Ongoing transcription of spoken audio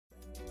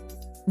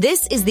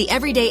This is the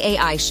Everyday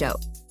AI Show,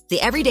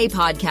 the everyday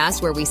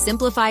podcast where we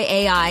simplify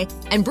AI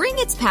and bring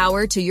its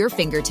power to your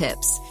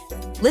fingertips.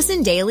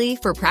 Listen daily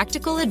for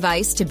practical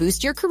advice to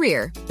boost your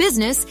career,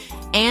 business,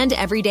 and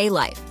everyday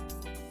life.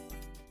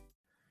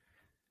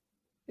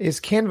 Is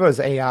Canva's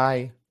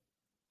AI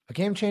a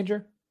game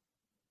changer?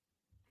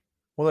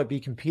 Will it be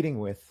competing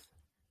with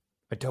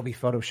Adobe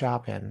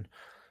Photoshop and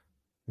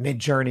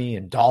Midjourney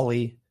and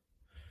Dolly?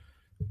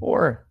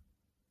 Or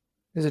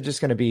is it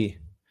just going to be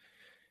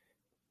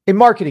a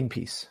marketing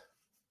piece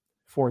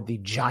for the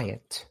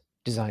giant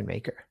design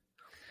maker?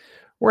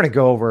 We're going to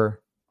go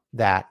over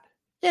that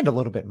and a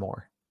little bit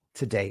more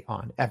today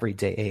on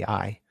Everyday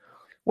AI.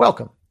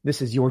 Welcome.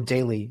 This is your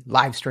daily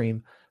live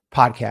stream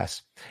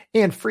podcast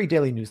and free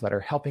daily newsletter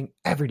helping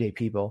everyday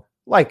people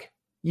like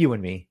you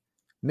and me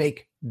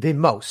make the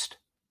most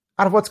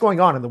out of what's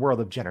going on in the world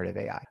of generative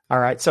AI. All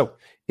right. So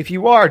if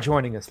you are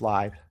joining us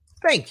live,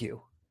 thank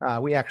you.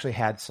 We actually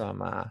had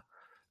some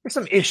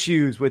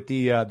issues with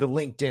the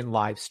LinkedIn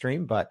live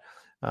stream, but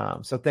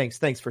so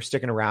thanks for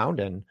sticking around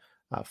and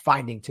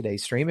finding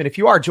today's stream. And if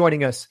you are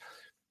joining us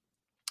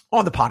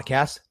on the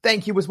podcast,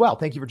 thank you as well.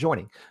 Thank you for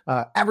joining.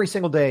 Every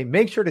single day,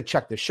 make sure to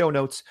check the show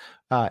notes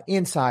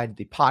inside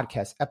the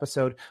podcast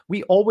episode.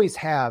 We always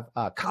have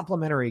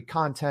complimentary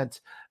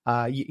content.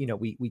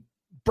 We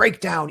break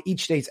down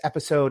each day's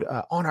episode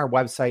on our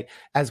website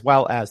as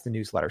well as the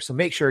newsletter. So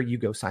make sure you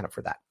go sign up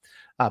for that.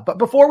 But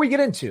before we get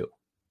into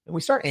and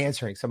we start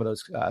answering some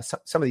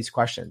of these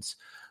questions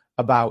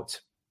about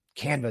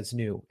Canva's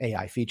new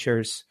AI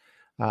features,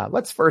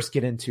 let's first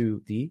get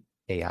into the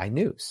AI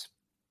news.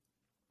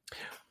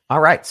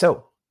 All right.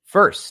 So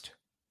first,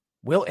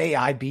 will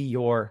AI be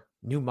your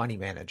new money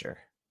manager?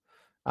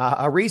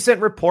 A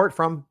recent report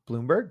from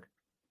Bloomberg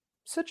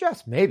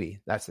suggests maybe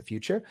that's the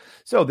future.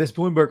 So this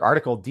Bloomberg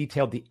article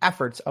detailed the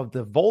efforts of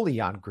the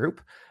Volion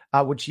Group,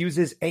 which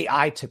uses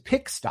AI to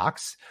pick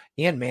stocks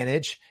and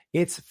manage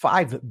its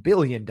 $5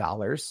 billion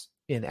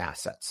in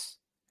assets.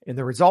 And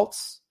the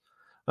results?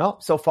 Well,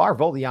 so far,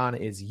 Volion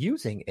is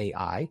using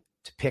AI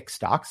to pick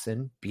stocks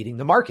and beating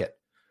the market.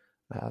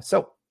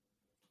 So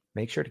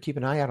make sure to keep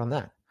an eye out on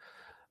that.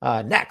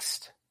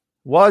 Next,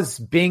 was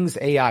Bing's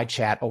AI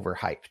chat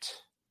overhyped?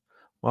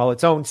 Well,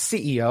 its own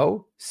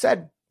CEO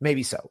said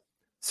maybe so.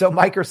 So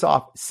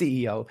Microsoft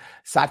CEO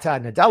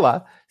Satya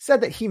Nadella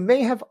said that he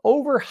may have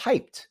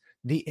overhyped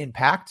the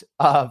impact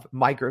of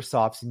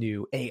Microsoft's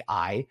new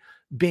AI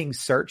Bing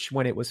search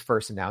when it was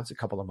first announced a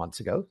couple of months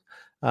ago.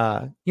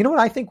 You know what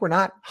I think we're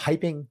not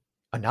hyping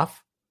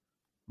enough?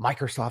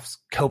 Microsoft's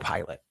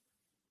Copilot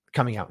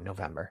coming out in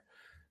November.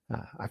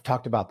 I've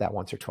talked about that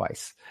once or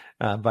twice,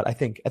 but I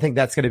think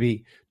that's going to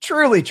be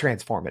truly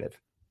transformative.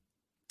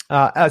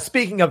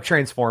 Speaking of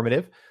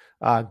transformative,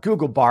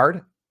 Google's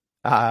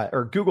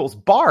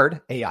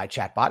Bard AI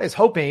chatbot is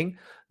hoping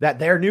that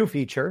their new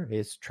feature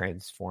is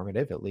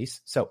transformative, at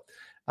least. So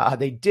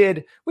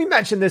we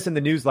mentioned this in the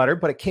newsletter,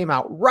 but it came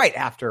out right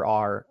after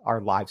our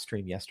live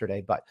stream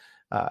yesterday. But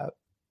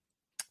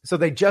so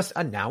they just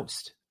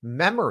announced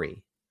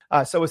memory.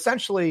 So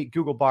essentially,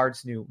 Google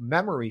Bard's new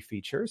memory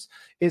features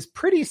is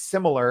pretty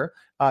similar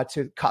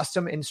to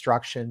custom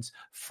instructions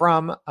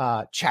from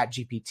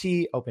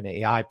ChatGPT,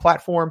 OpenAI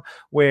platform,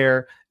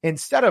 where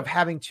instead of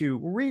having to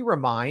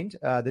re-remind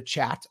the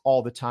chat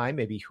all the time,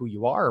 maybe who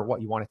you are or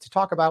what you wanted to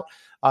talk about,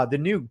 the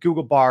new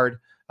Google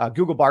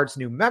Bard's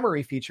new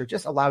memory feature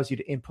just allows you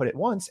to input it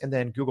once, and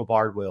then Google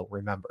Bard will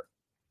remember.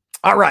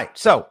 All right,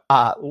 so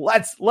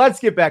let's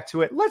get back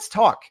to it. Let's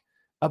talk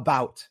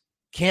about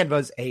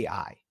Canva's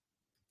AI.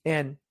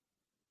 And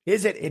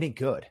is it any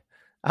good?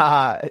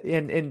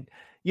 I'm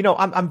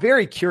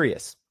very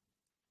curious.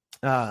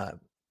 Who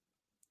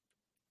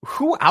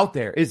out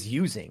there is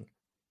using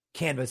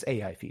Canva's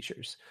AI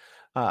features?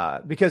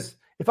 Because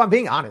if I'm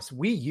being honest,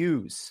 we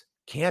use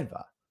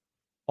Canva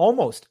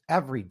almost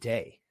every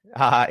day,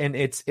 and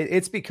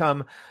it's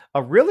become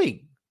a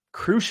really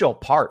crucial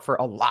part for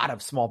a lot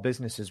of small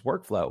businesses'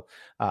 workflow.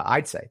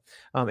 I'd say,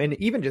 and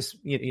even just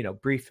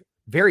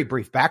very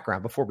brief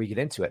background before we get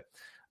into it.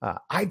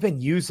 I've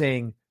been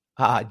using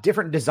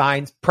different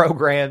designs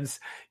programs,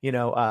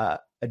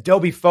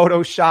 Adobe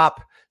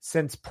Photoshop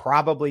since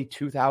probably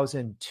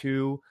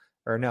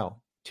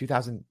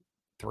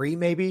 2003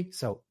 maybe.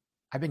 So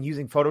I've been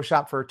using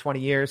Photoshop for 20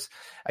 years.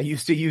 I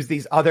used to use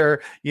these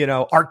other,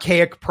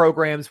 archaic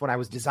programs when I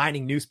was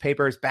designing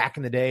newspapers back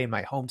in the day in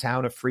my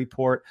hometown of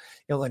Freeport,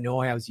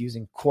 Illinois. I was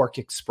using Quark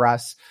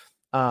Express.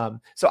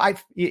 So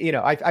I've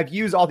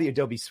used all the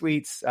Adobe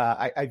suites.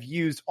 I've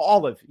used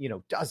all of,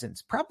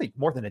 dozens, probably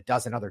more than a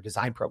dozen other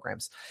design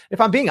programs.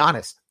 If I'm being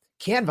honest,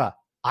 Canva,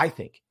 I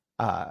think,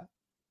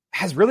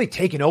 has really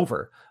taken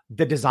over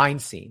the design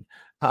scene.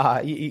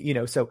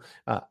 So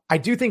I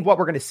do think what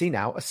we're going to see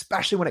now,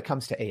 especially when it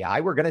comes to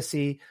AI, we're going to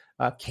see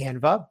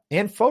Canva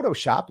and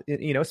Photoshop,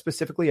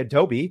 specifically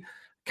Adobe,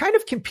 kind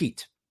of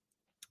compete,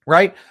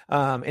 right?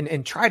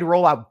 And try to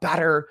roll out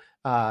better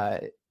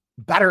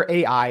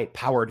AI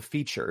powered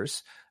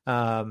features.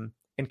 And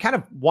and kind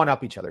of one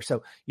up each other.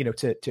 So,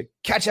 to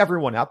catch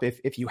everyone up,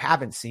 if you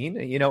haven't seen,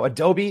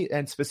 Adobe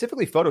and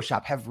specifically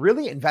Photoshop have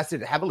really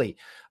invested heavily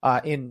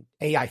in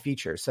AI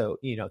features. So,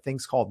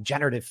 things called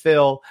generative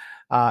fill,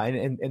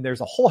 and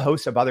there's a whole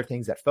host of other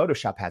things that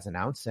Photoshop has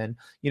announced. And,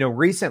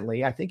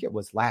 recently, I think it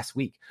was last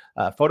week,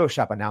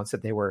 Photoshop announced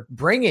that they were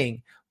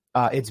bringing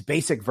its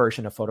basic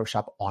version of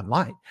Photoshop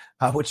online,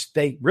 which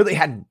they really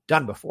hadn't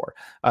done before.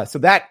 So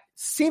that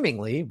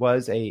seemingly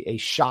was a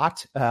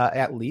shot,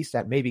 at least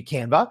at maybe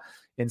Canva,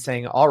 in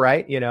saying, all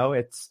right,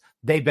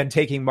 they've been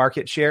taking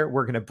market share.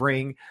 We're going to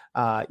bring,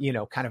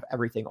 kind of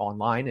everything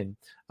online and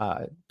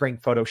bring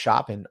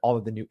Photoshop and all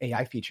of the new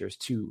AI features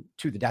to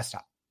the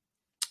desktop.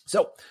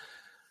 So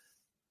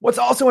what's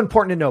also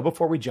important to know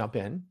before we jump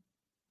in,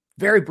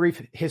 very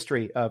brief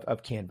history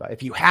of Canva.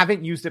 If you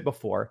haven't used it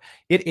before,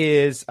 it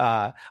is,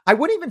 I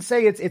wouldn't even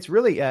say it's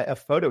really a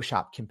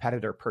Photoshop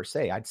competitor per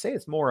se. I'd say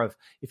it's more of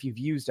if you've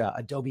used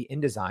Adobe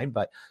InDesign,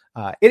 but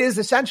it is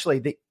essentially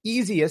the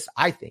easiest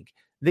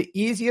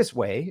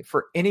way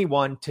for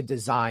anyone to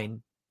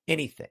design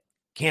anything.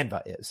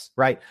 Canva is,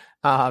 right?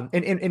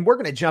 And we're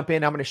going to jump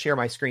in. I'm going to share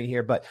my screen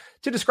here, but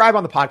to describe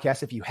on the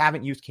podcast, if you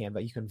haven't used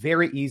Canva, you can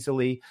very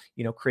easily,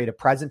 create a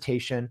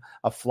presentation,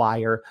 a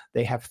flyer.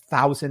 They have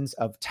thousands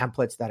of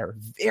templates that are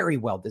very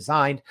well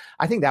designed.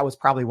 I think that was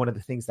probably one of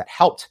the things that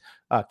helped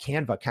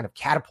Canva kind of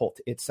catapult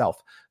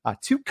itself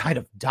to kind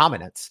of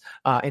dominance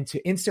and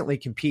to instantly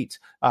compete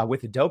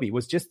with Adobe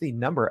was just the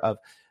number of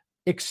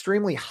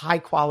extremely high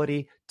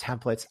quality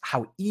templates,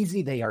 how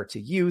easy they are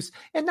to use.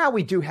 And now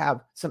we do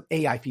have some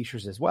AI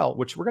features as well,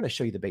 which we're going to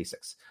show you the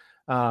basics.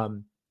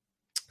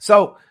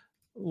 So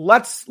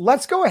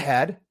let's go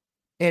ahead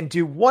and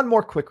do one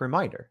more quick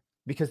reminder,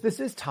 because this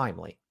is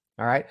timely.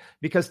 All right.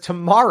 Because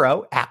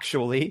tomorrow,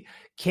 actually,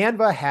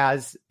 Canva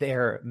has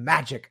their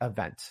magic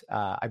event,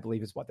 I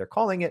believe is what they're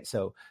calling it.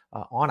 So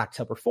on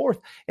October 4th,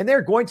 and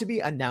they're going to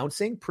be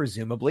announcing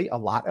presumably a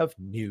lot of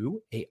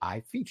new AI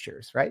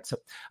features, right? So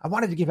I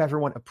wanted to give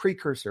everyone a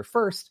precursor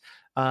first,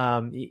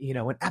 an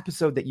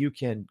episode that you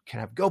can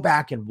kind of go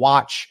back and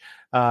watch,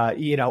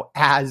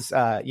 as,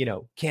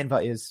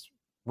 Canva is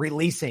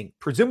releasing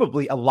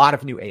presumably a lot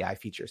of new AI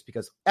features,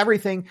 because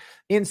everything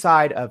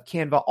inside of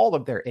Canva, all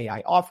of their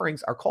AI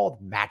offerings are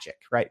called magic,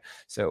 right?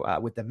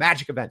 So with the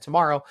magic event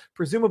tomorrow,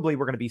 presumably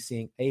we're going to be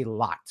seeing a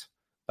lot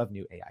of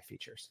new AI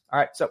features. All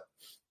right. So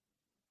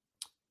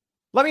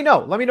let me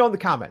know in the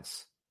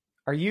comments.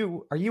 Are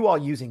you all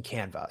using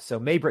Canva? So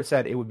Maybrit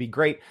said it would be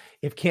great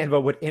if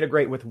Canva would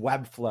integrate with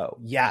Webflow.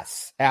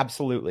 Yes,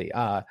 absolutely.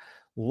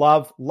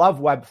 Love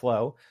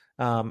Webflow.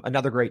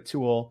 Another great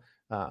tool.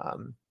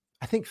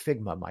 I think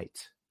Figma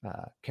might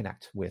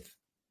connect with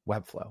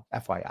Webflow,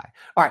 FYI.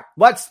 All right,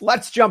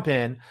 let's jump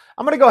in.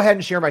 I'm going to go ahead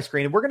and share my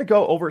screen, and we're going to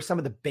go over some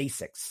of the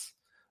basics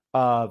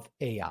of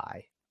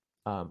AI,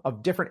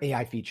 of different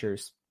AI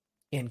features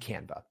in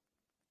Canva.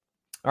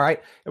 All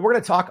right, and we're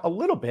going to talk a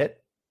little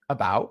bit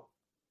about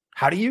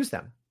how to use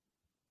them.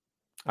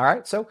 All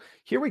right, so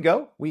here we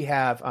go. We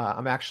have,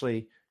 I'm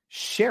actually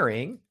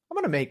sharing. I'm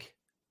going to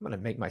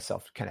make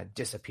myself kind of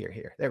disappear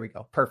here. There we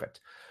go.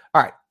 Perfect.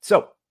 All right, so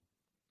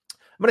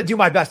I'm going to do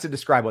my best to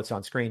describe what's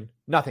on screen.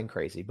 Nothing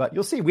crazy, but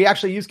you'll see we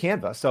actually use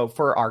Canva. So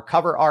for our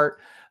cover art,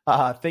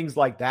 things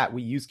like that,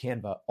 we use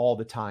Canva all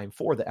the time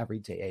for the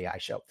Everyday AI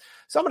Show.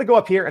 So I'm going to go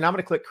up here and I'm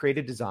going to click Create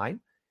a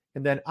Design.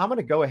 And then I'm going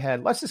to go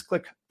ahead. Let's just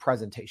click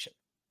Presentation.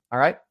 All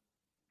right.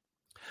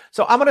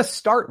 So I'm going to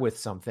start with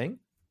something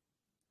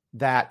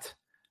that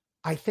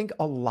I think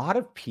a lot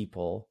of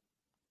people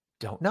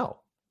don't know.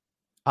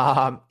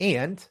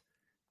 And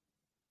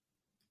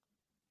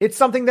it's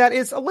something that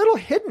is a little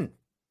hidden,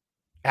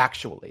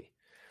 actually.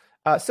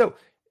 So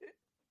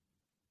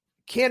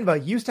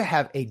Canva used to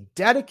have a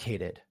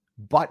dedicated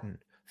button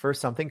for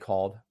something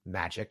called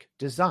Magic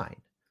Design.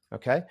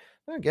 Okay.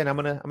 Again, I'm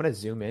gonna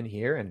zoom in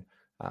here and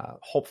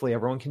hopefully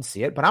everyone can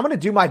see it, but I'm gonna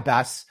do my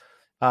best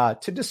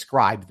to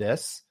describe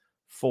this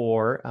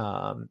for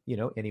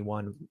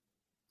anyone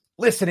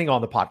listening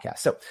on the podcast.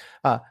 So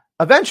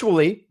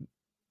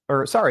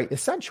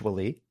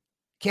essentially,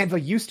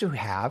 Canva used to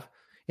have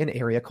an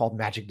area called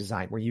Magic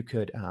Design where you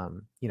could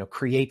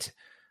create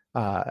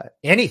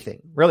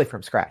anything really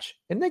from scratch,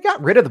 and they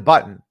got rid of the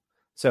button.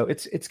 So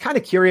it's kind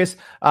of curious.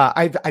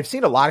 I've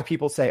seen a lot of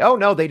people say, "Oh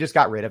no, they just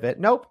got rid of it."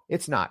 Nope,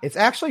 it's not. It's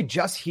actually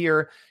just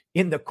here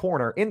in the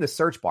corner in the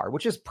search bar,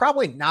 which is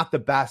probably not the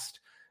best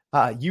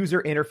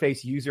user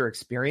interface, user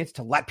experience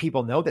to let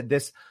people know that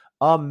this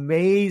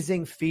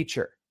amazing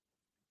feature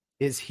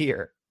is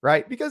here,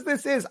 right? Because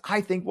this is,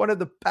 I think, one of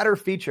the better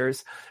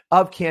features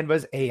of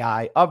Canva's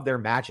AI, of their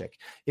magic,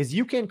 is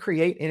you can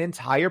create an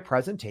entire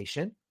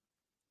presentation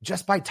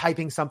just by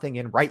typing something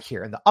in right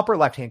here in the upper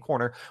left-hand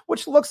corner,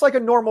 which looks like a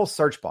normal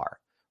search bar,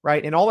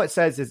 right? And all it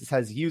says is it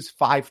says use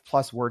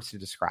 5+ words to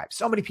describe.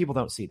 So many people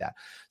don't see that.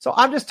 So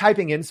I'm just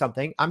typing in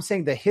something. I'm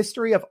saying the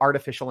history of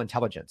artificial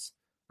intelligence,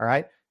 all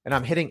right? And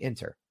I'm hitting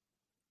enter.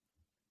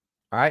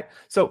 All right.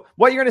 So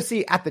what you're going to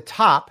see at the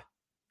top,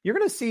 you're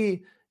going to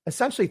see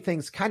essentially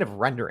things kind of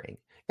rendering.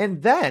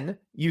 And then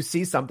you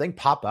see something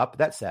pop up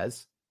that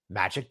says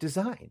magic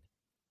design,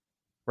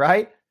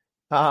 right?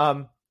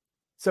 So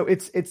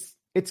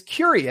it's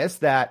curious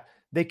that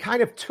they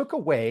kind of took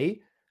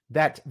away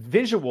that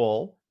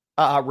visual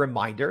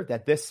reminder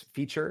that this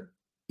feature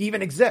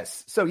even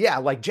exists. So yeah,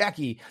 like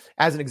Jackie,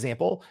 as an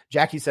example,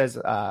 Jackie says,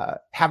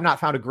 have not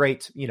found a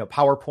great,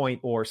 PowerPoint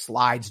or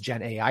slides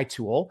Gen AI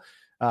tool.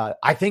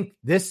 I think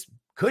this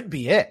could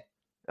be it.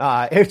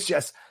 It's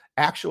just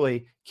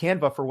actually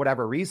Canva, for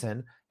whatever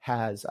reason,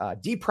 has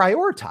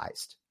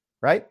deprioritized,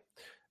 right?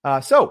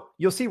 So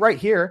you'll see right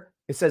here,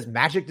 it says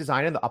magic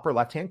design in the upper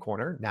left-hand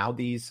corner. Now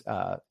these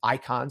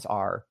icons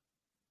are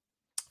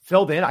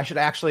filled in.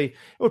 It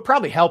would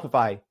probably help if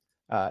I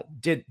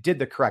did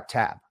the correct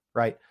tab,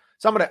 right?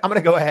 So I'm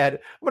gonna go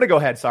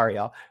ahead. Sorry,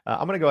 y'all.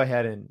 I'm gonna go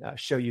ahead and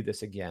show you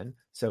this again.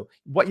 So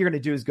what you're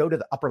gonna do is go to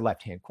the upper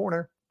left-hand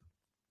corner,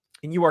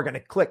 and you are gonna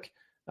click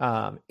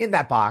in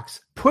that box,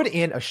 put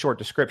in a short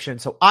description.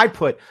 So I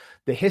put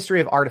the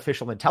history of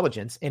artificial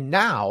intelligence, and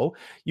now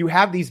you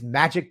have these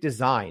magic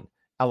design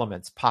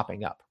elements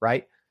popping up,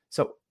 right?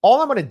 So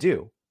all I'm going to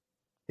do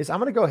is I'm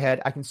going to go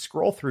ahead. I can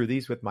scroll through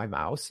these with my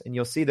mouse, and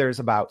you'll see there's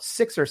about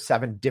 6 or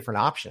 7 different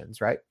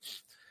options, right?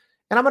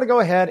 And I'm going to go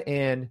ahead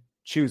and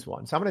choose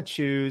one. So I'm going to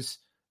choose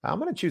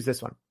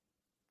this one.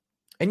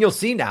 And you'll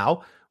see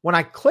now when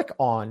I click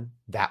on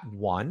that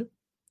one,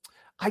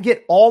 I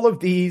get all of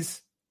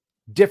these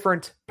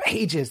different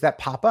pages that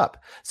pop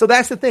up. So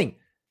that's the thing.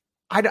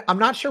 I'm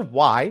not sure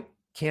why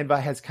Canva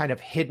has kind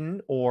of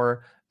hidden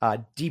or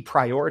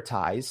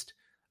deprioritized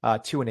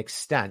to an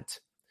extent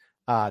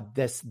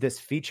this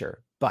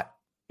feature, but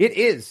it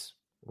is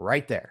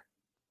right there,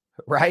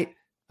 right?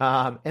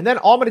 And then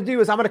all I'm going to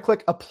do is I'm going to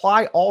click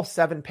apply all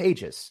 7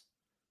 pages.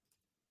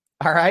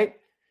 All right.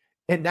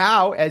 And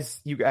now, as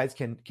you guys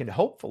can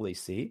hopefully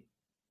see,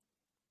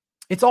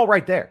 it's all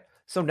right there.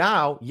 So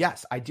now,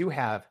 yes, I do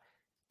have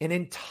an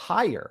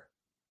entire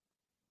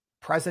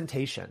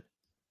presentation,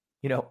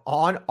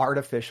 on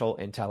artificial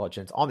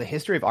intelligence, on the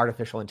history of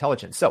artificial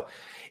intelligence. So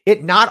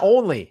it not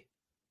only,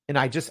 and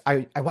I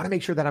want to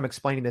make sure that I'm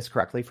explaining this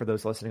correctly for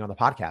those listening on the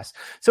podcast.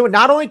 So it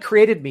not only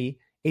created me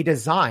a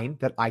design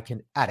that I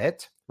can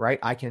edit, right?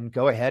 I can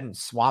go ahead and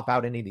swap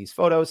out any of these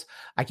photos.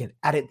 I can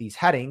edit these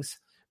headings,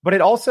 but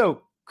it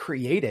also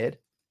created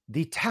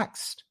the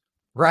text,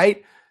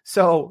 right?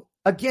 So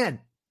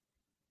again,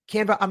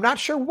 Canva, I'm not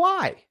sure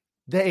why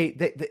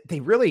they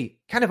really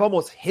kind of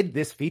almost hid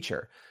this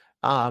feature.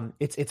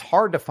 It's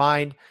hard to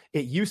find.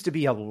 It used to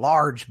be a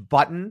large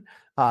button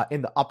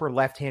in the upper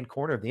left-hand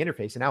corner of the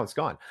interface, and now it's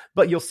gone.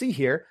 But you'll see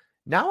here,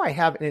 now I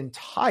have an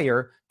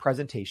entire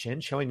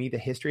presentation showing me the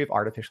history of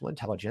artificial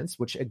intelligence,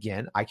 which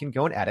again, I can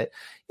go and edit.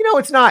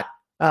 It's not,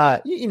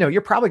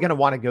 you're probably going to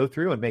want to go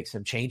through and make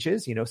some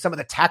changes. Some of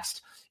the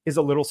text is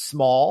a little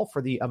small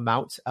for the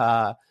amount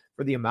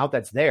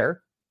that's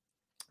there.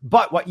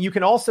 But what you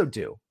can also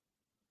do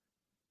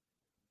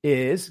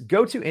is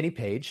go to any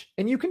page,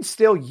 and you can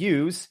still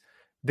use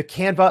the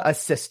Canva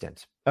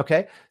assistant.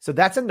 Okay. So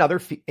that's another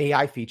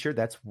AI feature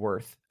that's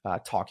worth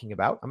talking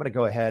about. I'm going to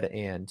go ahead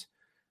and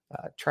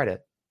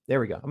there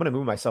we go. I'm going to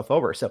move myself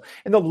over. So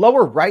in the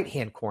lower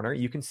right-hand corner,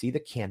 you can see the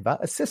Canva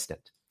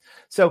assistant.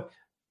 So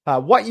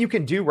what you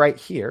can do right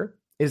here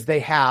is they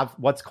have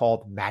what's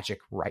called Magic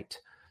Write.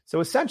 So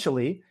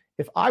essentially,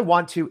 if I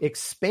want to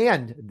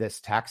expand this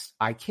text,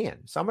 I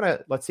can. So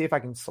let's see if I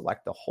can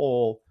select the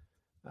whole.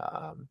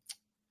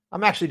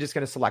 I'm actually just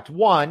going to select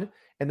one,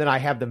 and then I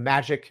have the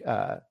magic.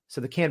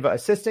 So the Canva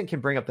assistant can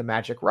bring up the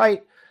Magic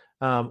Write,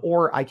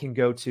 or I can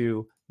go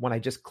to, when I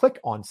just click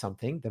on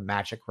something, the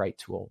Magic Write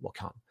tool will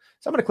come.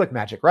 So I'm going to click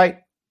Magic Write,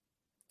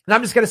 and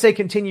I'm just going to say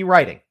continue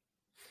writing,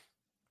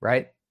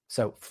 right?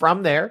 So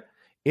from there,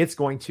 it's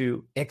going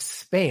to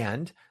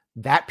expand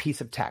that piece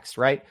of text,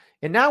 right?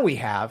 And now we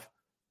have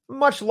a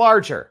much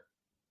larger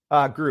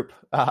group,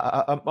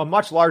 a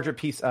much larger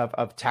piece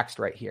of text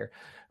right here.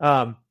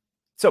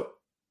 So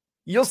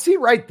you'll see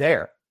right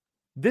there,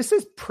 this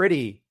is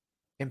pretty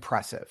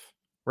impressive,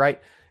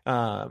 right?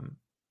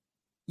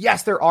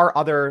 Yes, there are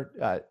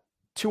other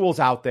tools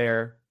out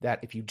there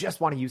that if you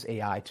just want to use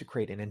AI to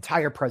create an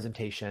entire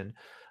presentation,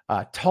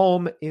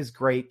 Tome is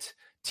great.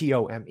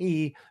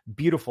 Tome,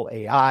 beautiful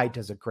AI,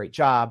 does a great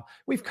job.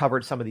 We've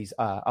covered some of these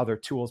other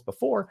tools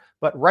before,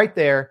 but right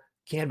there,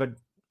 Canva,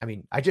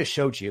 I just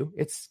showed you,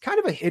 it's kind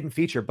of a hidden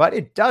feature, but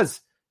it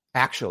does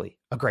actually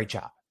a great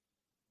job.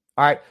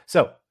 All right.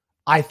 So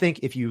I think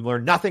if you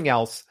learn nothing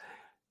else,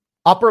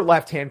 upper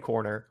left-hand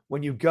corner,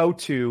 when you go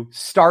to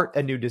start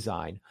a new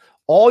design,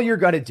 all you're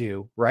going to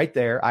do right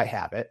there, I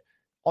have it.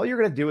 All you're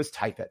going to do is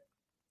type it.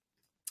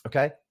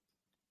 Okay.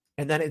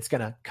 And then it's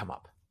going to come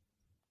up.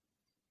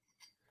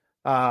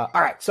 All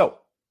right. So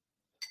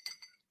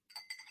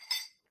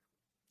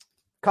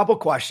couple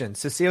questions.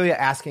 Cecilia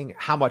asking,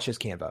 how much is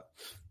Canva?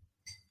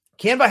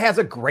 Canva has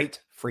a great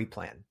free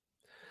plan,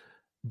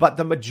 but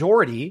the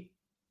majority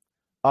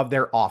of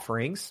their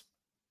offerings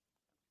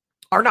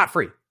are not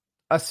free,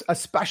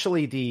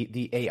 especially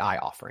the AI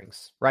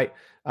offerings, right?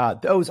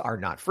 Those are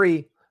not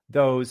free.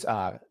 Those,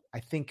 I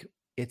think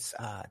it's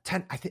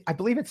I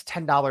believe it's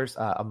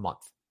 $10 a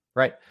month,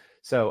 right?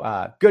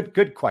 So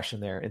good question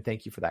there. And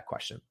thank you for that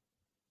question.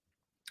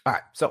 All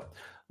right. So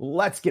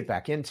let's get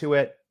back into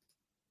it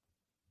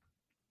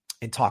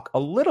and talk a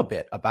little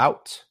bit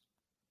about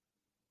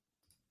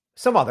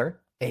some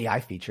other AI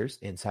features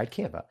inside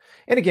Canva.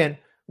 And again,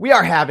 we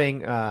are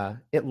having,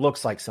 it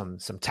looks like some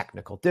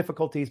technical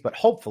difficulties, but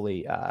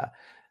hopefully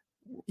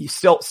you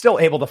still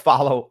able to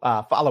follow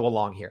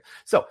along here.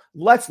 So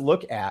let's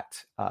look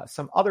at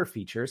some other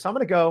features. So I'm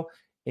going to go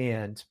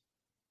and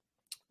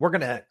we're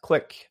going to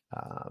click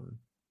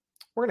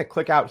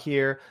out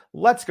here.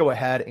 Let's go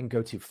ahead and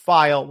go to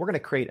File. We're going to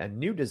create a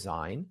new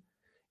design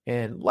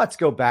and let's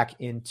go back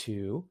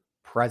into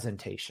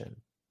Presentation.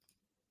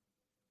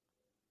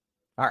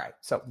 All right,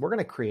 so we're going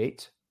to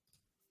create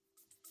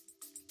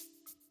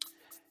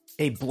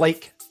a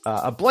blank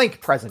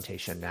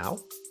presentation now.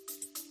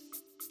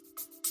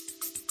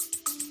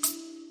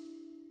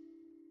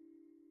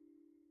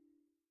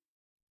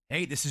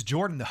 Hey, this is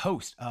Jordan, the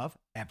host of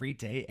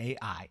Everyday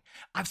AI.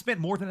 I've spent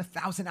more than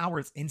 1,000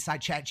 hours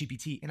inside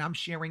ChatGPT, and I'm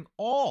sharing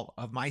all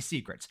of my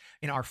secrets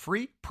in our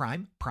free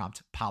Prime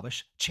Prompt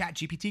Polish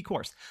ChatGPT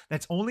course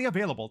that's only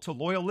available to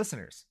loyal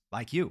listeners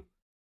like you.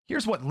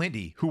 Here's what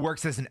Lindy, who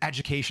works as an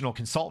educational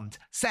consultant,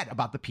 said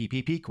about the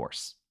PPP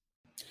course.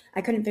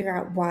 I couldn't figure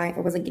out why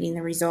I wasn't getting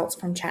the results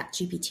from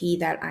ChatGPT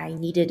that I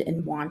needed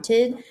and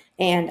wanted.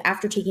 And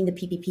after taking the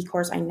PPP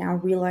course, I now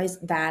realize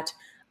that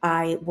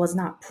I was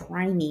not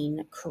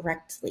priming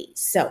correctly.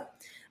 So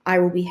I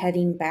will be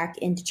heading back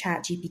into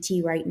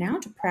ChatGPT right now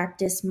to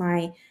practice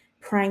my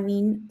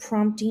priming,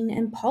 prompting,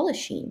 and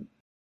polishing.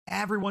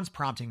 Everyone's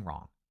prompting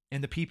wrong,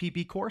 and the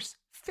PPP course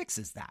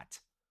fixes that.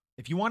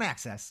 If you want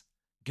access,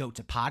 go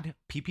to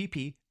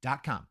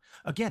podppp.com.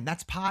 Again,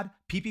 that's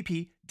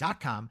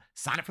podppp.com.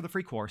 Sign up for the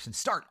free course and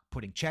start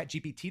putting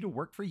ChatGPT to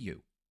work for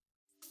you.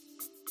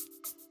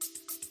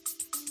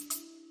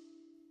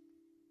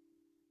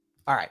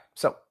 All right.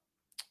 So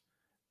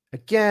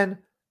again,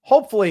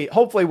 hopefully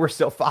we're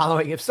still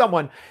following. If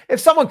someone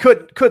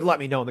could let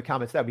me know in the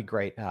comments, that'd be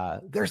great.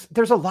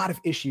 There's a lot of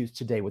issues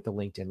today with the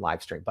LinkedIn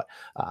live stream, but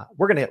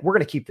we're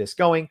gonna keep this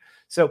going.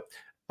 So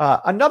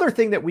another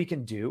thing that we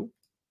can do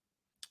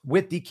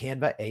with the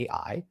Canva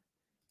AI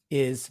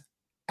is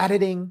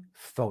editing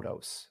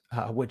photos,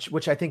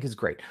 which I think is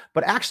great.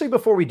 But actually,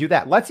 before we do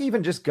that, let's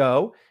even just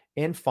go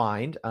and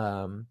find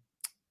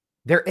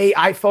their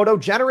AI photo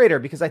generator,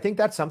 because I think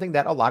that's something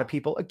that a lot of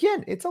people,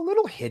 again, it's a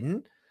little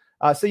hidden.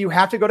 So you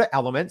have to go to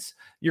Elements.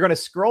 You're going to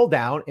scroll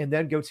down and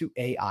then go to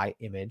AI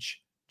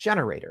image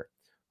generator,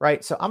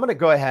 right? So I'm going to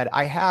go ahead.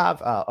 I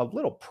have a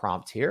little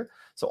prompt here.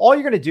 So all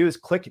you're going to do is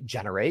click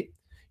generate.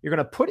 You're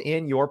going to put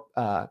in your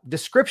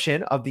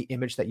description of the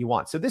image that you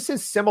want. So this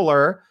is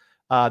similar.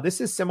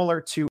 This is similar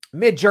to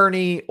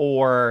Midjourney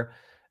or,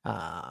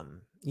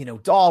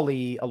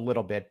 Dolly a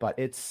little bit, but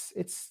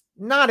it's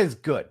not as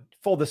good,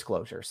 full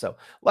disclosure. So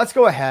let's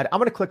go ahead. I'm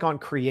going to click on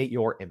create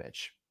your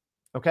image.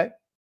 Okay.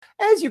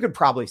 As you could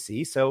probably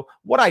see. So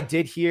what I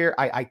did here,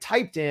 I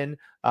typed in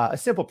a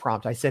simple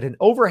prompt. I said an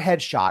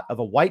overhead shot of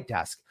a white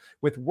desk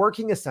with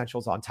working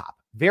essentials on top.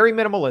 Very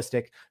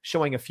minimalistic,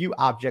 showing a few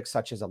objects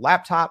such as a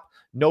laptop,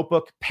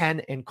 notebook,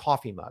 pen, and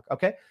coffee mug.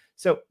 Okay.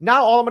 So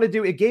now all I'm going to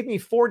do, it gave me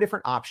 4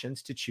 different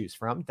options to choose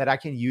from that I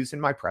can use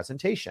in my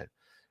presentation.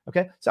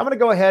 Okay. So I'm going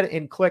to go ahead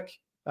and click.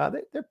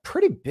 They're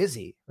pretty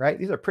busy, right?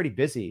 These are pretty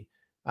busy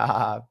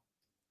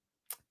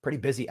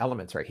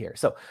elements right here.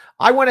 So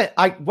I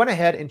went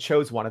ahead and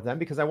chose one of them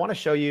because I want to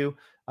show you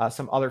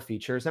some other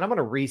features, and I'm going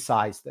to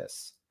resize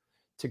this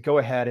to go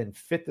ahead and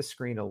fit the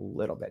screen a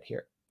little bit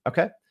here.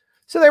 Okay.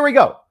 So there we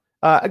go.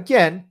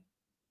 Again,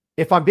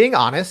 if I'm being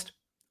honest,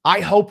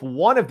 I hope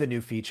one of the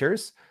new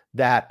features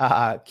that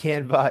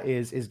Canva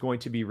is going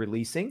to be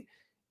releasing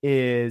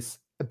is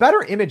a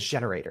better image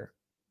generator,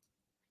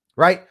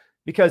 right?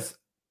 Because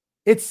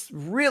it's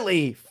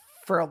really,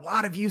 for a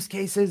lot of use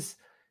cases,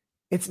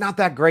 it's not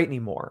that great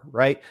anymore,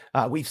 right?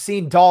 We've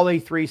seen DALL-E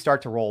 3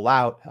 start to roll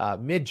out.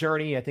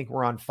 Midjourney, I think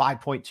we're on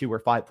 5.2 or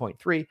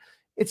 5.3.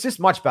 It's just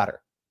much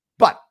better.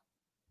 But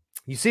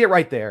you see it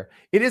right there.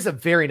 It is a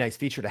very nice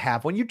feature to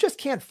have when you just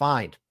can't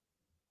find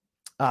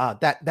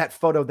that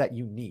photo that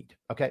you need.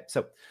 Okay,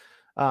 so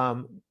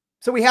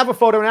we have a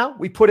photo now.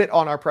 We put it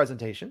on our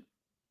presentation.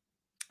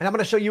 And I'm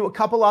going to show you a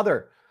couple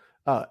other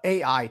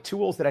AI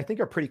tools that I think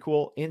are pretty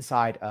cool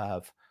inside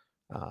of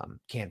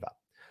Canva.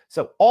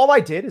 So all I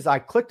did is I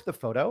clicked the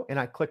photo and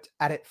I clicked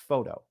edit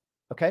photo.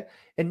 Okay.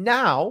 And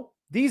now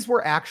these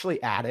were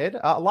actually added.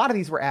 A lot of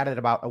these were added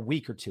about a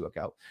week or 2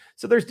 ago.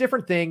 So there's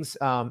different things.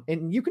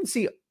 And you can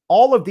see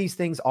all of these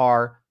things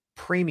are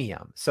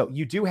premium. So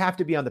you do have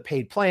to be on the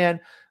paid plan.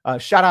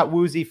 Shout out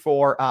Woozy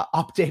for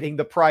updating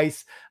the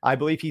price. I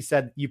believe he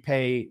said you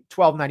pay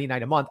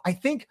 $12.99 a month. I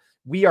think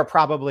we've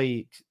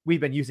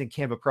been using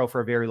Canva Pro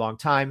for a very long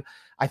time.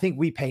 I think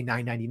we pay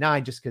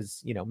 $9.99 just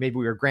because, maybe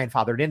we were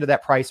grandfathered into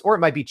that price, or it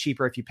might be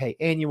cheaper if you pay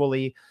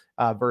annually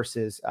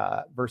versus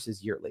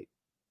yearly.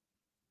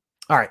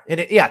 All right.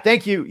 And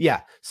thank you.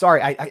 Yeah.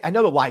 Sorry. I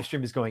know the live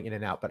stream is going in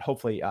and out, but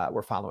hopefully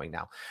we're following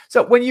now.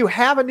 So when you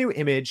have a new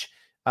image,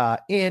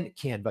 in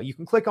Canva. You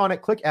can click on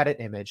it, click edit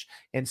image,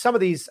 and some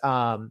of these,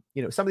 some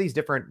of these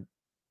different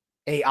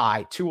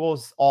AI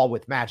tools, all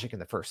with magic in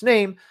the first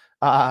name,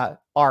 are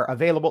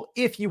available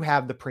if you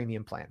have the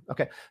premium plan.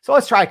 Okay, so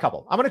let's try a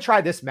couple. I'm going to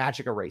try this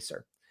magic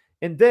eraser.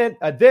 And then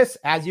this,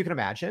 as you can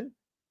imagine,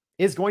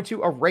 is going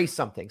to erase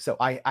something. So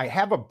I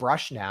have a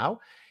brush now,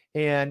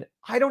 and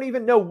I don't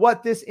even know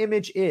what this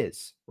image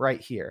is right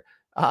here,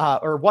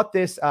 or what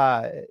this,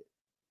 I'm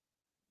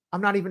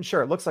not even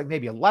sure. It looks like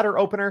maybe a letter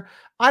opener.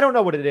 I don't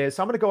know what it is.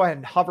 So I'm going to go ahead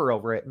and hover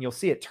over it, and you'll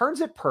see it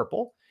turns it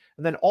purple.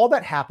 And then all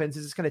that happens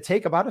is it's going to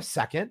take about a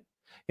second,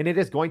 and it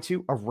is going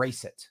to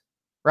erase it,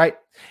 right?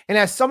 And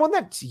as someone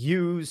that's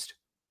used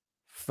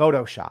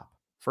Photoshop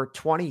for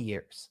 20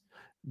 years,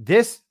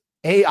 this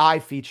AI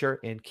feature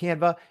in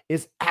Canva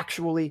is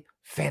actually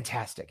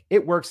fantastic.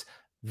 It works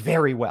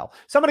very well.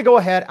 So I'm going to go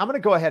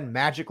ahead and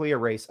magically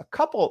erase a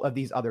couple of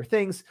these other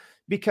things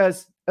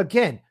because,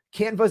 again,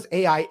 Canva's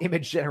AI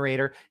image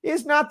generator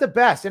is not the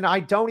best. And I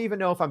don't even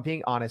know, if I'm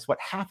being honest, what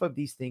half of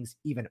these things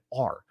even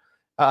are,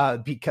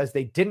 because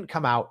they didn't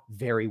come out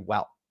very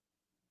well.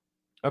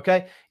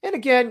 Okay. And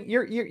again,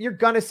 you're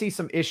going to see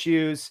some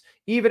issues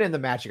even in the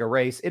magic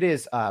erase. It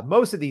is,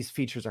 most of these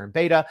features are in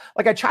beta.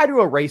 Like I tried to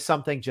erase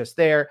something just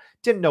there,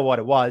 didn't know what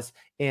it was.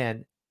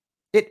 And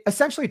it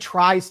essentially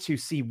tries to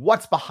see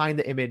what's behind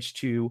the image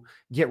to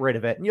get rid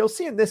of it. And you'll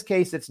see in this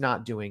case, it's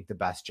not doing the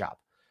best job.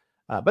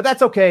 But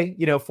that's okay.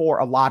 For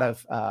a lot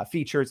of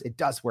features, it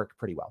does work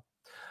pretty well.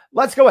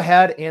 Let's go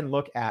ahead and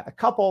look at a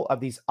couple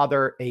of these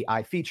other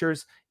AI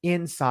features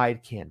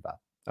inside Canva.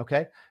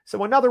 Okay.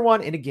 So another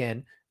one, and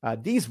again,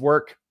 these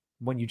work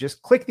when you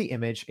just click the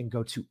image and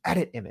go to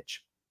edit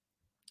image.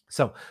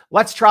 So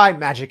let's try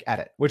magic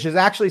edit, which is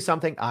actually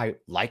something I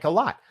like a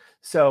lot.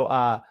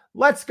 So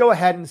let's go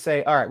ahead and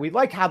say, all right, we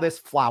like how this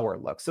flower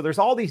looks. So there's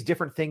all these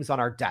different things on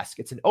our desk.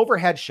 It's an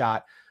overhead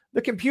shot.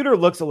 The computer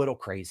looks a little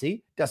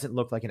crazy, doesn't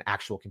look like an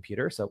actual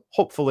computer. So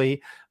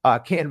hopefully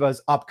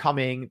Canva's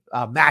upcoming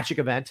magic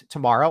event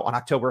tomorrow on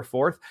October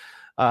 4th,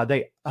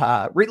 they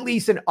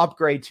release an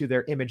upgrade to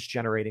their image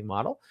generating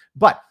model.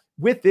 But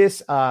with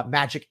this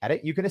magic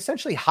edit, you can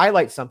essentially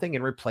highlight something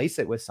and replace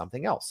it with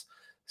something else.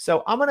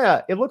 So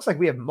it looks like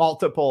we have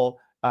multiple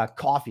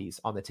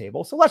coffees on the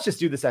table. So let's just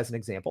do this as an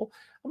example.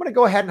 I'm going to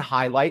go ahead and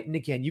highlight. And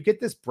again, you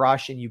get this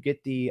brush and you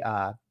get the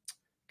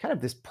kind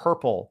of this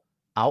purple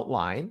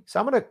outline. So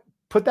I'm going to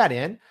put that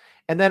in.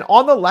 And then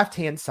on the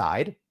left-hand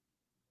side,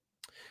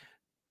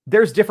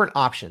 there's different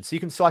options. So you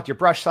can select your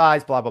brush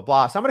size, blah, blah,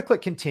 blah. So I'm going to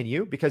click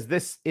continue because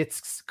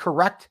it's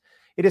correct.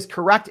 It is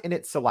correct in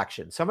its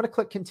selection. So I'm going to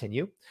click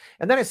continue.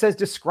 And then it says,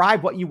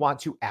 describe what you want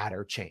to add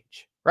or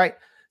change, right?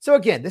 So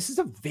again, this is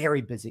a very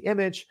busy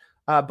image,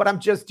 but I'm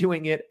just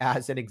doing it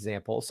as an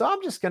example. So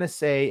I'm just going to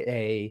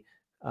say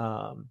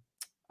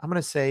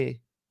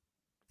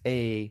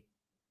a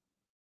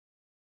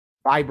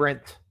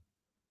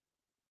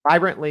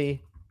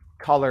vibrantly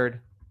colored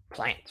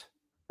plant,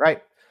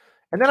 right?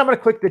 And then I'm going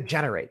to click the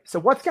generate. So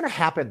what's going to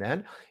happen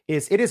then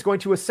is it is going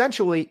to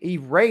essentially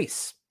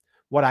erase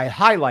what I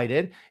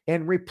highlighted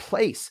and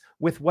replace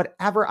with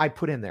whatever I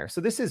put in there.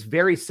 So this is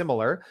very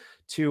similar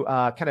to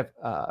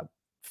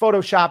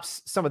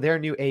Photoshop's, some of their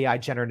new AI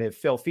generative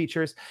fill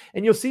features.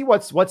 And you'll see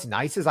what's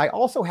nice is I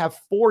also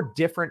have 4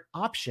 different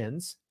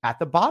options at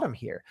the bottom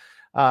here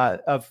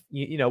of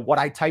what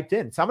I typed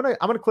in. So I'm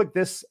gonna click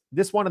this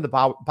one in the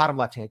bottom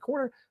left-hand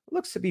corner. It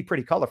looks to be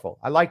pretty colorful.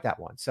 I like that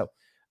one. So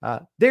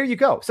there you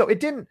go. So it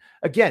didn't,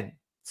 again,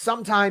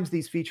 sometimes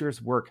these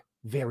features work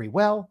very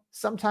well.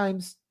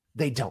 Sometimes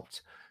they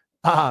don't.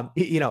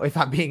 If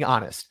I'm being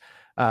honest,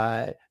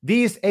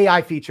 these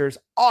AI features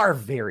are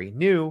very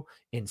new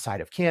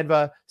inside of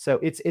Canva. So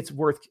it's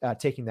worth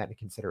taking that into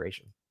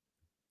consideration.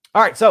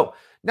 All right. So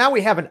now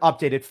we have an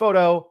updated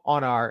photo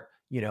on our,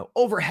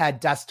 overhead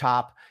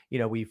desktop.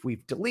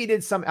 We've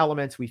deleted some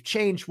elements. We've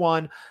changed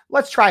one.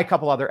 Let's try a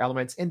couple other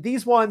elements. And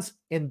these ones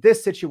in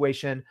this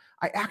situation,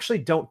 I actually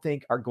don't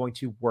think are going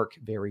to work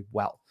very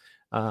well.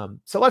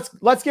 So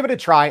let's give it a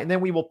try, and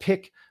then we will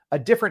pick a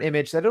different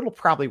image that it'll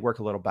probably work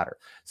a little better.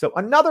 So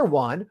another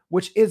one,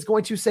 which is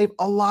going to save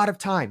a lot of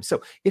time.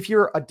 So if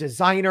you're a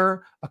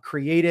designer, a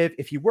creative,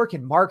 if you work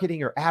in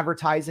marketing or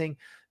advertising,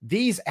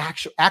 these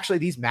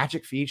these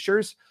magic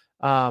features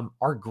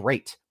are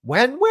great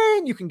when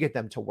you can get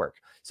them to work.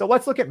 So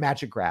let's look at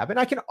Magic Grab. And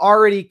I can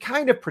already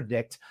kind of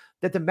predict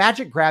that the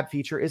Magic Grab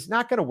feature is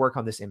not going to work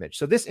on this image.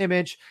 So this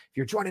image, if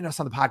you're joining us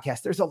on the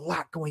podcast, there's a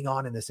lot going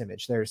on in this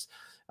image. There's,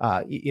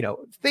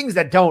 things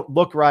that don't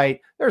look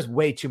right. There's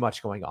way too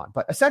much going on.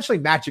 But essentially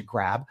Magic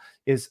Grab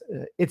is,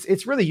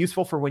 it's really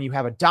useful for when you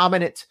have a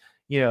dominant,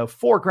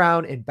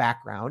 foreground and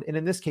background. And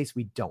in this case,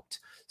 we don't.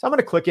 So I'm going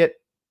to click it.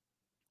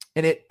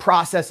 And it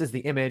processes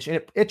the image,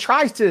 and it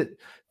tries to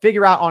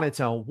figure out on its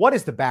own, what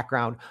is the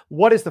background,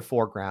 what is the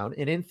foreground.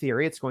 And in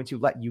theory, it's going to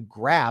let you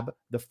grab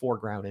the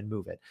foreground and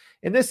move it.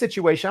 In this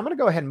situation, I'm going to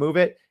go ahead and move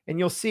it, and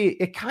you'll see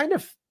it kind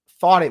of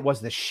thought it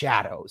was the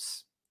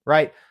shadows,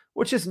 right?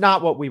 Which is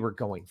not what we were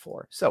going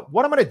for. So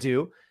what I'm going to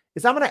do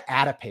is I'm going to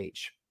add a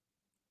page.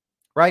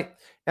 right?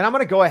 And I'm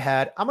going to go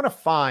ahead. I'm going to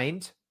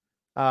find,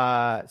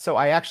 so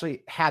I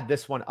actually had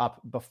this one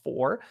up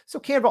before. So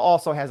Canva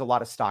also has a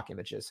lot of stock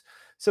images.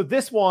 So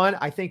this one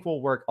I think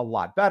will work a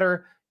lot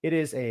better. It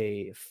is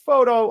a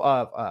photo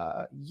of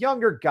a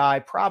younger guy,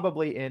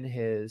 probably in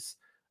his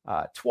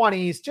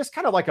 20s, just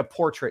kind of like a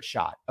portrait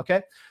shot.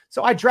 Okay.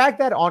 So I dragged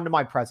that onto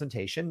my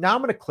presentation. Now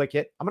I'm going to click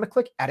it. I'm going to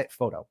click edit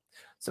photo.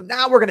 So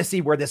now we're going to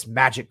see where this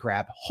magic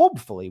grab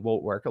hopefully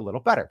will work a little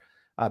better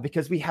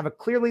because we have a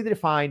clearly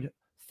defined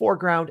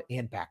foreground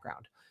and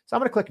background. So I'm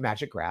going to click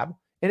magic grab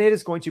and it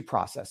is going to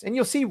process. And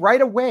you'll see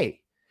right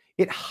away,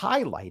 it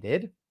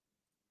highlighted,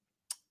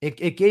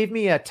 it gave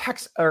me a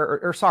text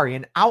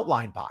an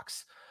outline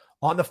box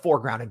on the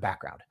foreground and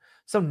background.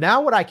 So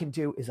now what I can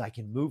do is I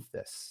can move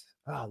this.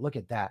 Oh, look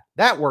at that.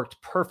 That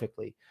worked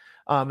perfectly.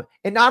 And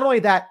not only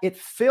that, it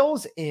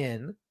fills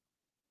in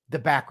the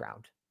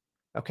background.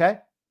 Okay.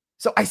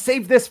 So I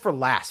saved this for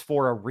last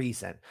for a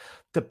reason.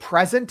 The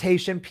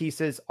presentation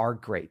pieces are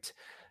great.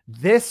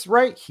 This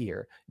right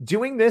here,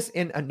 doing this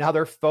in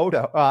another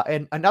photo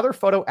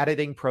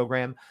editing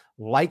program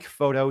like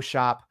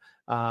Photoshop,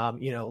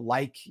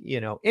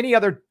 any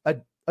other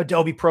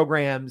Adobe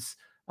programs,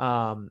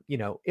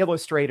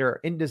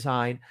 Illustrator,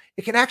 InDesign,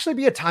 it can actually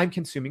be a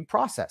time-consuming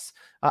process.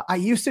 I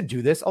used to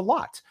do this a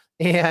lot.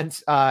 And,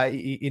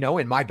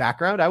 in my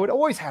background, I would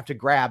always have to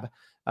grab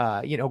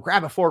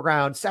a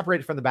foreground,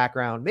 separate it from the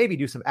background, maybe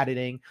do some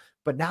editing.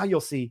 But now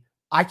you'll see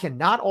I can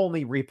not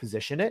only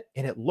reposition it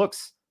and it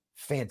looks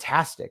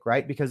fantastic,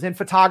 right? Because in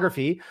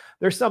photography,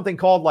 there's something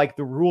called like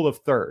the rule of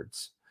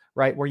thirds,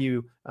 right? Where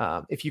you,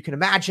 if you can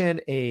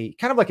imagine a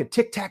kind of like a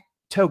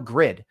tic-tac-toe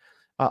grid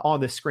on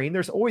the screen,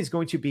 there's always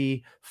going to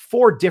be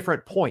 4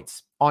 different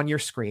points on your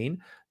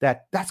screen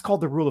that's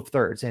called the rule of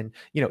thirds. And,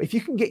 if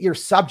you can get your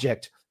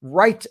subject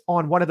right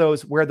on one of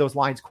those, where those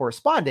lines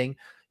corresponding,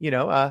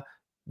 the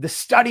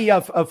study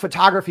of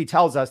photography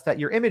tells us that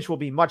your image will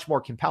be much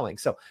more compelling.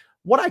 So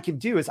what I can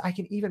do is I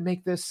can even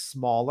make this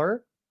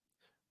smaller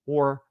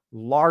or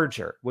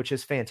larger, which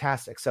is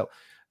fantastic. So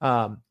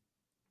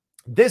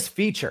this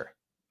feature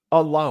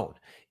alone,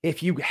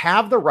 if you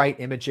have the right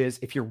images,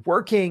 if you're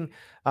working,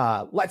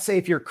 let's say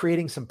if you're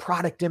creating some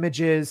product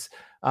images,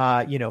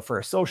 for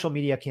a social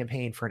media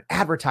campaign, for an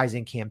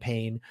advertising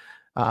campaign,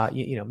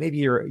 maybe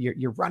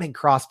you're running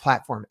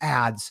cross-platform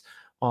ads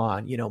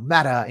on,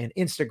 Meta and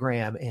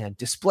Instagram and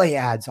display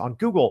ads on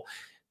Google.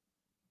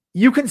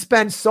 You can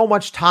spend so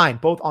much time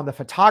both on the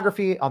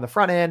photography, on the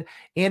front end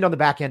and on the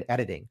back end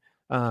editing.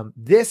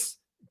 This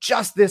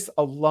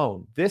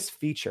alone, this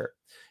feature,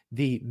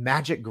 the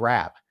magic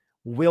grab,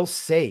 will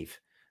save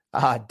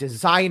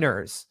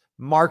designers,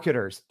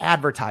 marketers,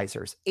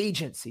 advertisers,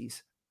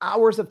 agencies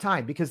hours of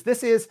time, because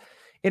this is,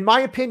 in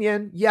my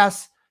opinion,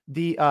 yes,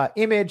 the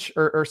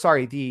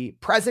the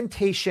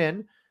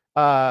presentation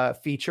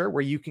feature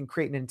where you can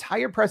create an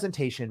entire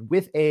presentation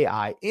with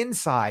AI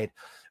inside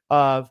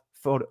of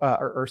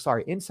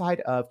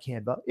inside of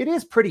Canva. It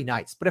is pretty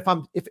nice, but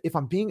if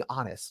I'm being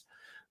honest,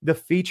 the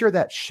feature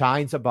that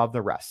shines above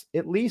the rest,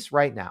 at least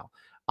right now,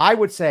 I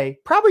would say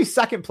probably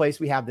second place,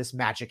 we have this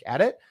magic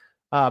edit.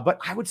 But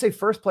I would say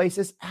first place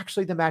is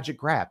actually the magic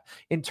grab.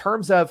 In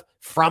terms of,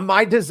 from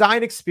my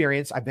design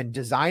experience, I've been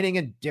designing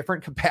in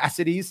different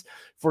capacities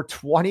for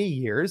 20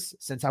 years,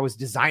 since I was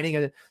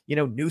designing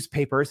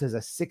newspapers as a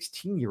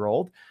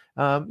 16-year-old.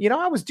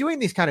 I was doing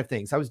these kind of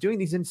things. I was doing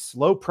these in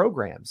slow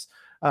programs.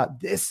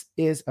 This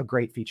is a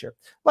great feature.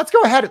 Let's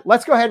go ahead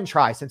and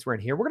try, since we're in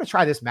here, we're going to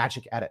try this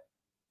magic edit.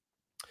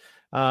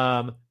 So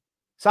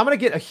I'm going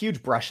to get a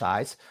huge brush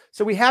size.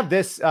 So we have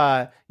this,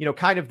 kind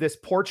of this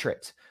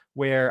portrait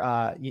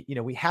where,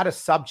 we had a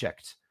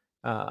subject.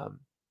 And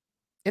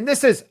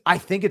this is, I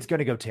think it's going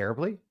to go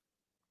terribly,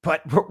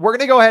 but we're going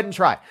to go ahead and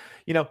try.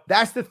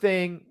 That's the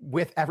thing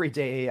with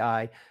everyday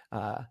AI.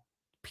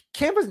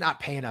 Canva's not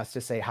paying us to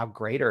say how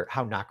great or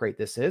how not great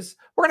this is.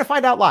 We're going to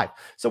find out live.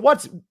 So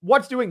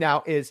what's doing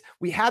now is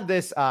we had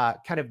this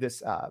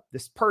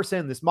this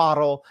person, this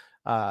model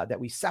that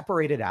we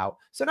separated out.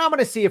 So now I'm going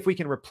to see if we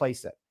can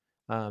replace it.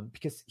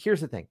 Because here's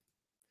the thing.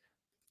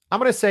 I'm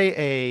going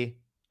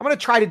to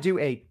try to do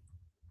a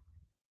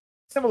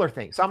similar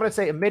thing. So I'm going to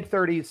say a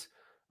mid-30s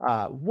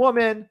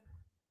woman.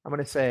 I'm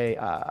going to say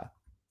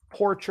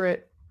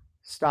portrait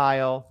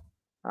style,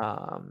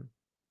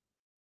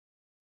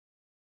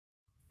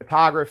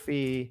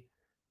 photography,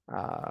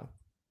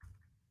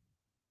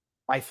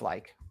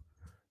 lifelike.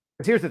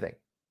 Because here's the thing.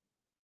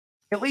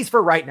 At least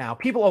for right now,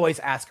 people always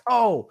ask,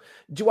 oh,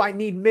 do I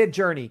need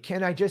Midjourney?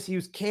 Can I just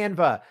use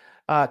Canva?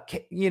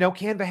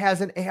 Canva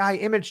has an AI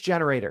image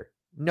generator.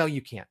 No,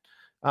 you can't.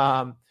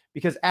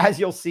 Because as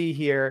you'll see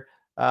here,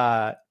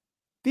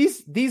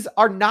 these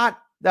are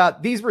not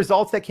these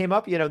results that came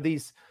up.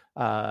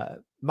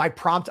 My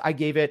prompt, I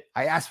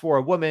asked for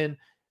a woman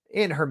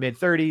in her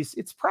mid-30s.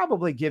 It's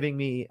probably giving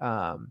me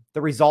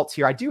the results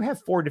here. I do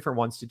have 4 different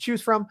ones to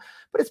choose from,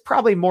 but it's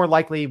probably more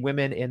likely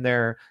women in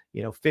their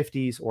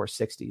 50s or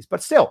 60s.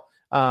 But still,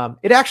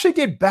 it actually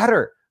did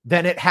better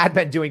than it had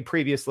been doing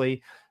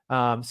previously.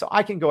 So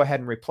I can go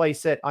ahead and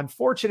replace it.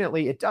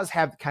 Unfortunately, it does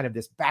have kind of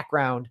this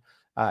background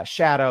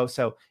shadow.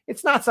 So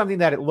it's not something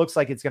that it looks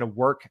like it's going to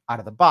work out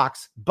of the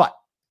box, but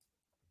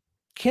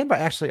Canva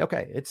actually,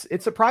 okay,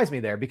 it surprised me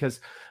there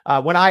because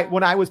when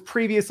I was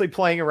previously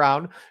playing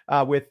around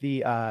with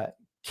the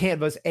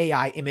Canva's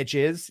AI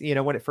images,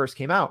 when it first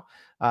came out,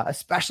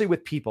 especially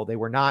with people, they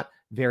were not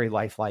very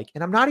lifelike.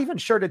 And I'm not even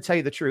sure, to tell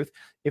you the truth,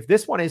 if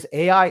this one is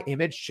AI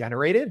image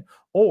generated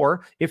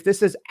or if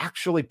this is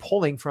actually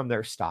pulling from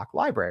their stock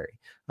library.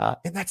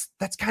 And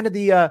that's kind of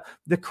the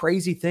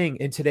crazy thing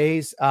in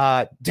today's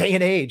day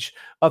and age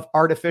of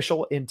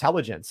artificial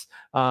intelligence.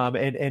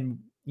 And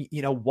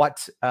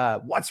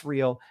what's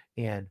real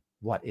and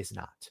what is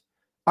not.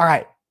 All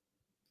right.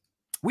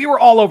 We were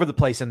all over the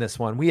place in this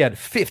one. We had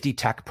 50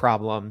 tech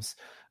problems.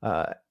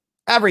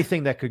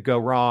 Everything that could go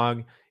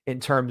wrong in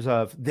terms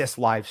of this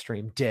live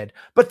stream did.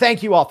 But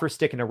thank you all for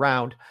sticking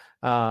around.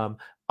 I'm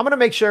going to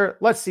make sure,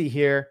 let's see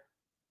here.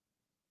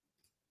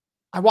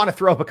 I want to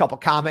throw up a couple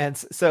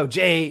comments. So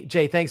Jay,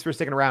 thanks for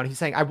sticking around. He's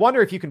saying, I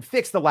wonder if you can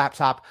fix the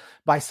laptop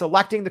by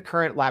selecting the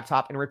current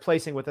laptop and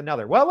replacing with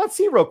another. Well, let's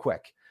see real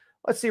quick.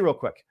 Let's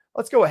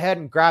go ahead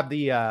and grab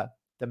the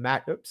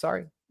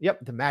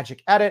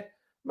magic edit.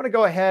 I'm going to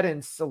go ahead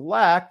and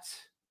select.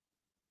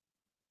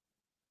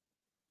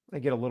 I'm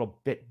going to get a little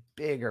bit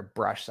bigger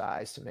brush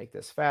size to make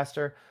this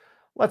faster.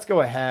 Let's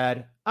go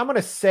ahead. I'm going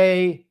to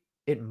say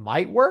it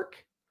might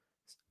work.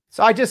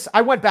 So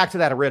I went back to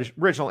that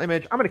original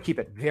image. I'm going to keep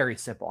it very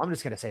simple. I'm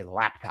just going to say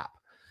laptop.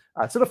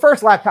 So the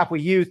first laptop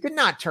we used did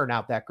not turn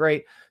out that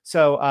great.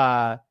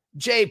 So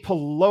Jay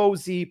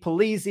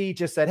Polizzi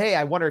just said, hey,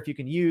 I wonder if you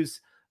can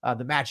use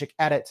the magic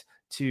edit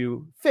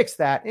to fix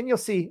that. And you'll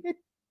see it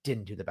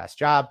didn't do the best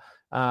job.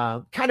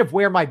 Kind of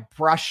where my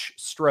brush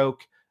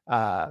stroke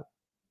kind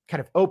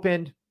of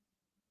opened,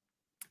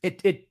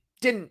 it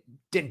didn't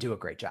do a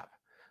great job.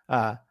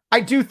 I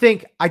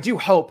do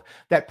hope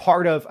that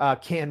part of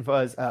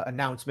Canva's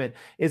announcement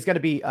is going to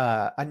be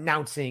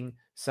announcing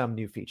some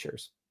new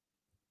features.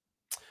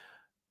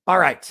 All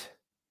right.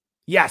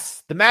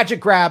 Yes, the magic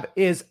grab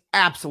is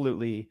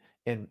absolutely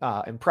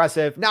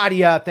impressive.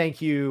 Nadia,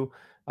 thank you.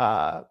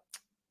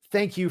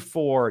 Thank you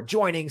for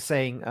joining,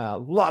 saying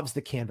loves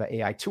the Canva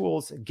AI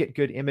tools and get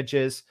good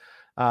images.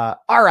 All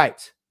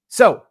right.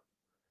 So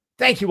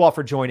thank you all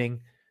for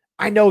joining.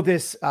 I know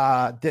this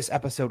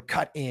episode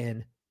cut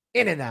in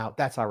and out.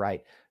 That's all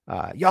right.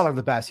 Y'all are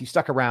the best. You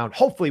stuck around.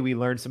 Hopefully we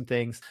learned some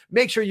things.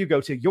 Make sure you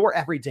go to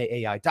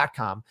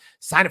youreverydayai.com,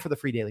 sign up for the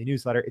free daily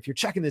newsletter. If you're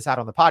checking this out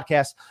on the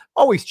podcast,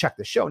 always check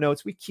the show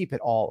notes. We keep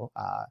it all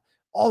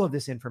of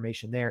this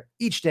information there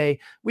each day.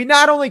 We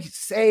not only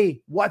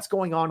say what's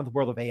going on in the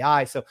world of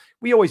AI, so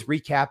we always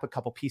recap a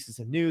couple pieces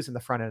of news in the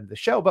front end of the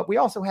show, but we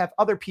also have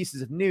other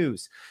pieces of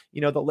news,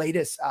 the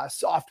latest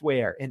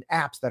software and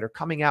apps that are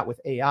coming out with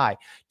AI,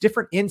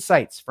 different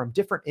insights from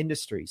different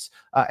industries,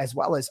 as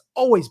well as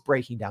always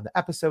breaking down the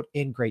episode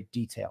in great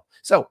detail.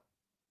 So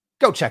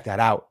go check that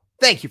out.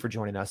 Thank you for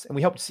joining us, and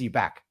we hope to see you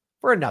back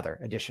for another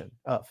edition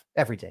of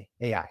Everyday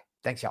AI.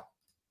 Thanks, y'all.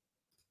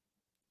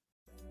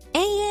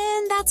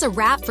 And that's a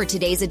wrap for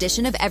today's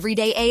edition of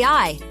Everyday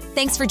AI.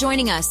 Thanks for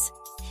joining us.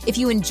 If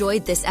you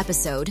enjoyed this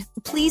episode,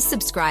 please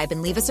subscribe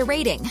and leave us a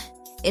rating.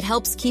 It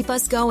helps keep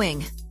us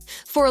going.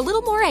 For a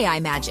little more AI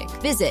magic,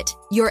 visit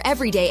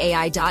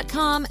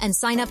youreverydayai.com and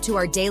sign up to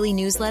our daily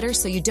newsletter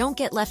so you don't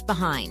get left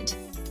behind.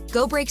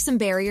 Go break some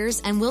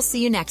barriers, and we'll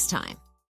see you next time.